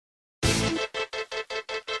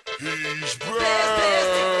He's back.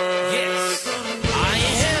 Yes, I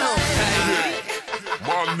am.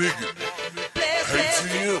 My nigga.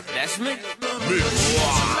 ATM. That's me. Mix.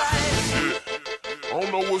 Yeah. I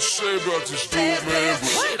don't know what to say about this dude, man, but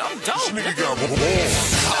Shit, I'm this dope. nigga got balls.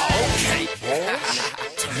 Oh, okay. Balls?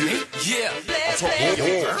 Yeah. I'm talking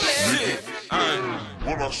balls, nigga.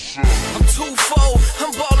 What I saw. I'm 2-4,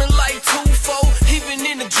 I'm ballin' like 2-4. Even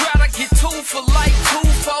in the drought, I get 2 for like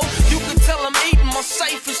 2-4. You can tell I'm eating my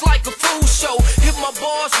safe, it's like a food show. If my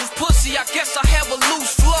bars was pussy, I guess I have a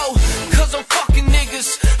loose flow. Cause I'm fucking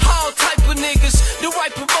niggas, all type of niggas. The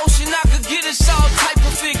right promotion, I could get us all type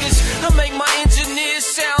of figures. I make my engineers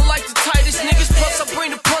sound like the tightest niggas. Plus I bring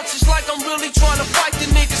the punches like I'm really trying to fight the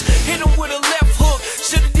niggas. Hit him with a left hook,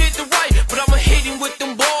 should've did the right. But I'ma hit him with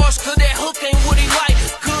them bars, cause that hook ain't what he like.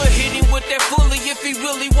 Could hit him with that fully if he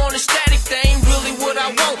really want a static. That ain't really what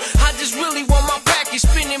I want. I just really want my package.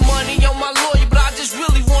 Spending money on my lawyer, but I just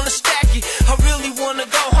really wanna stack it. I really wanna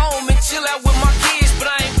go home and chill out with my kids, but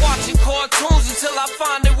I ain't watching cartoons until I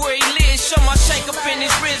find out where he lives. Shove my shake up in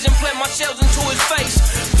his ribs and plant my shells into his face.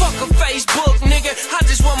 Fuck a Facebook, nigga, I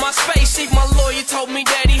just want my space. See, my lawyer told me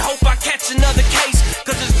that he hope I catch another case.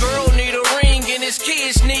 Cause his girl need a ring and his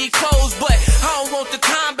kids need clothes. But I don't want the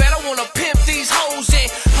combat, I wanna pimp these hoes in.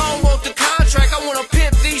 I don't want the contract, I wanna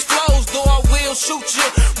pimp these flows. Though I will shoot you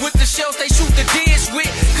with the shells they shoot the dish with.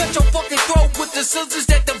 Cut your fucking throat with the scissors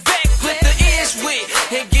that the vet clip the ears with.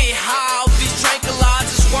 And get high off these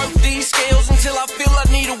tranquilizers, work these scales until I feel I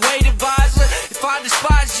need a weight advisor. If I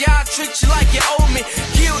despise you, I treat you like you owe me.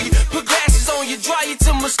 Kill you, put glasses on you, dry you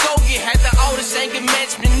to Muskogee. Had the oldest anger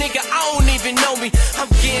management, nigga, I don't even know me. I'm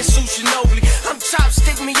getting sushi nobly. I'm